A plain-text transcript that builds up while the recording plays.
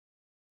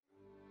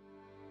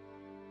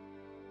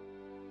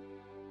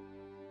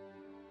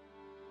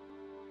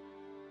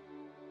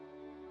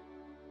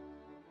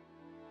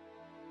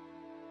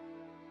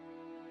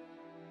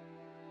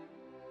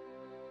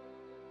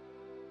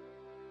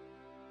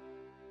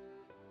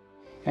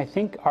I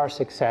think our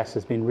success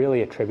has been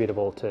really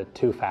attributable to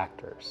two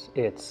factors.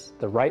 It's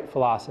the right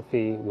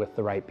philosophy with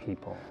the right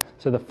people.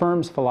 So the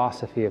firm's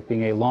philosophy of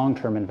being a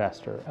long-term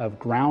investor, of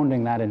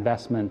grounding that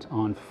investment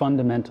on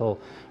fundamental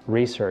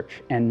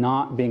research and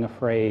not being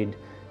afraid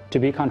to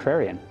be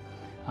contrarian,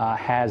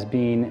 has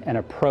been an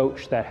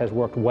approach that has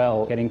worked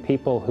well, getting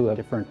people who have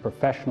different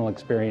professional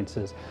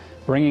experiences,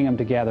 bringing them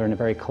together in a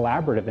very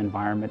collaborative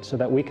environment so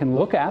that we can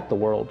look at the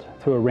world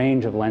through a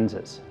range of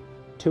lenses.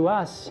 To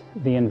us,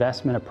 the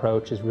investment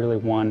approach is really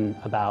one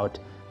about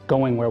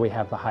going where we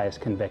have the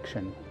highest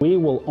conviction. We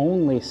will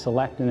only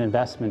select an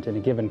investment in a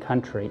given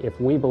country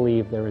if we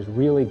believe there is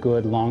really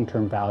good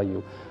long-term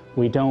value.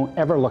 We don't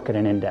ever look at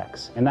an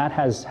index, and that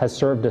has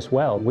served us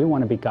well. We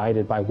want to be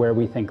guided by where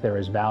we think there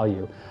is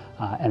value,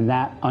 and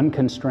that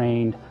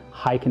unconstrained,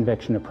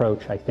 high-conviction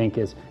approach, I think,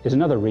 is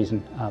another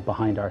reason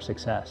behind our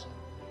success.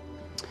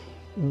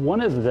 One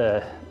of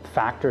the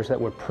factors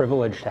that we're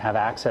privileged to have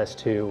access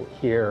to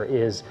here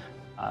is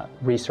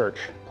research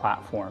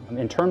platform.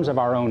 In terms of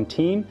our own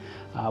team,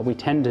 we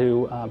tend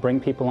to bring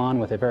people on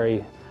with a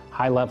very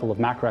high level of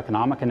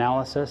macroeconomic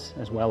analysis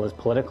as well as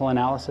political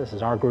analysis,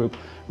 as our group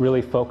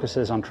really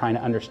focuses on trying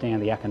to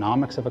understand the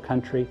economics of a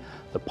country,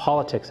 the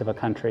politics of a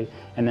country,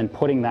 and then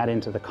putting that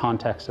into the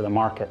context of the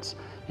markets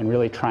and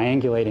really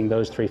triangulating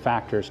those three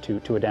factors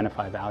to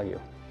identify value.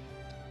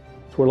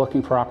 So we're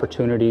looking for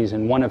opportunities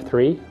in one of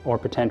three, or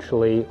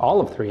potentially all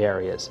of three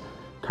areas: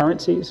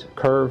 currencies,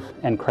 curve,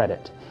 and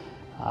credit.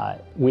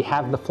 We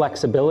have the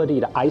flexibility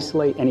to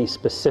isolate any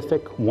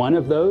specific one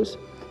of those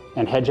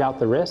and hedge out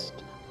the risk,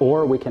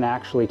 or we can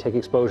actually take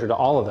exposure to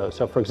all of those.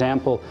 So for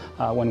example,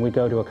 when we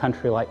go to a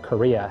country like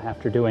Korea,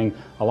 after doing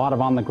a lot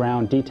of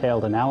on-the-ground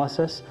detailed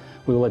analysis,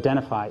 we will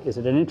identify, is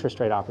it an interest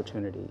rate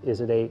opportunity,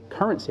 is it a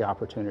currency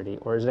opportunity,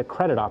 or is it a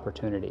credit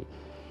opportunity?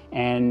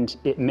 And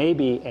it may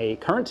be a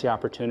currency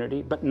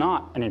opportunity, but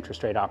not an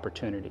interest rate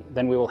opportunity.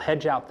 Then we will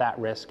hedge out that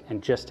risk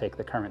and just take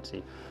the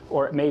currency.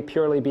 Or it may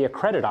purely be a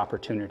credit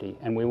opportunity,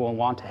 and we will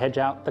want to hedge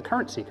out the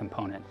currency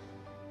component.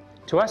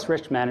 To us,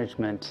 risk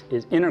management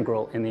is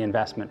integral in the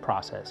investment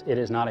process. It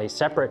is not a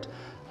separate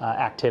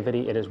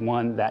activity. It is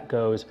one that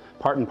goes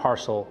part and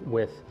parcel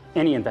with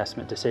any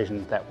investment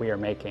decision that we are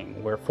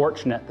making. We're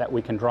fortunate that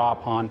we can draw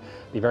upon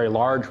the very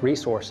large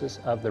resources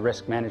of the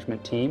risk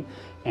management team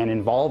and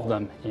involve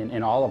them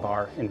in all of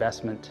our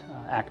investment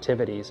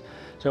activities.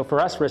 So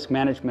for us, risk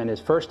management is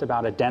first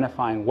about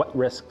identifying what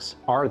risks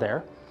are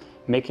there,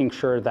 making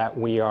sure that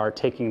we are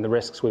taking the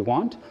risks we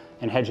want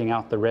and hedging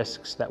out the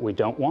risks that we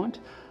don't want.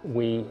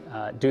 We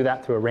do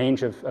that through a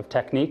range of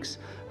techniques.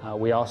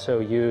 We also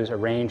use a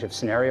range of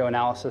scenario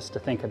analysis to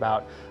think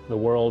about the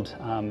world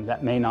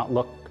that may not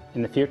look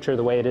in the future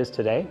the way it is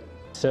today.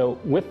 So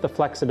with the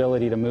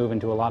flexibility to move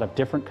into a lot of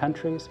different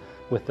countries,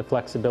 with the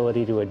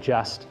flexibility to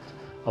adjust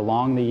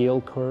along the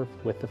yield curve,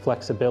 with the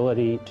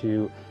flexibility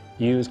to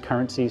use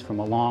currencies from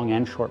a long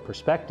and short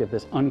perspective,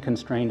 this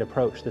unconstrained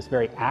approach, this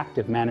very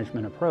active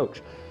management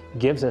approach,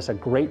 gives us a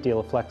great deal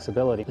of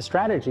flexibility. The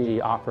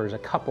strategy offers a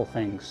couple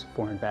things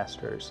for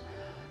investors.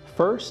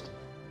 First,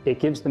 it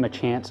gives them a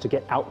chance to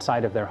get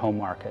outside of their home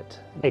market.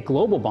 A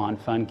global bond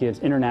fund gives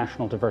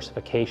international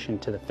diversification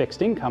to the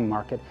fixed income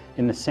market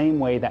in the same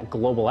way that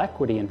global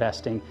equity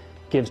investing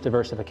gives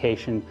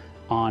diversification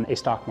on a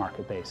stock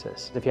market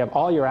basis. If you have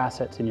all your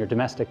assets in your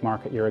domestic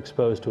market, you're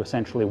exposed to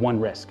essentially one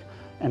risk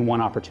and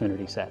one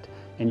opportunity set,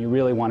 and you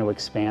really want to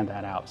expand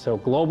that out. So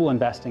global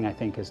investing, I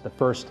think, is the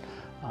first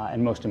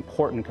and most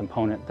important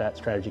component that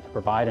strategy can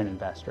provide an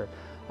investor.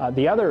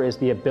 The other is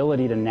the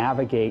ability to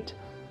navigate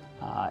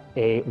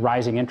a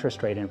rising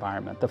interest rate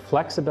environment, the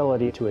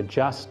flexibility to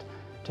adjust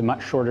to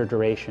much shorter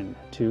duration,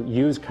 to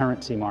use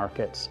currency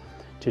markets,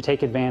 to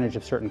take advantage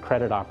of certain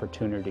credit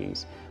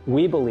opportunities,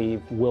 we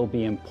believe will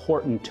be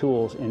important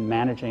tools in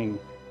managing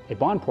a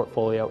bond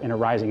portfolio in a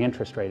rising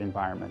interest rate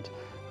environment.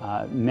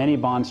 Many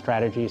bond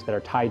strategies that are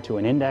tied to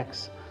an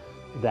index,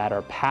 that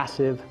are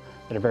passive,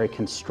 that are very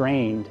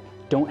constrained,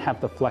 don't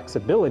have the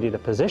flexibility to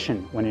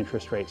position when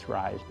interest rates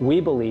rise. We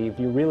believe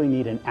you really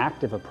need an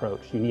active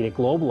approach. You need a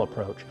global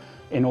approach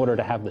in order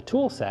to have the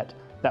tool set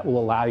that will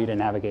allow you to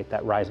navigate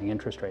that rising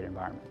interest rate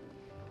environment.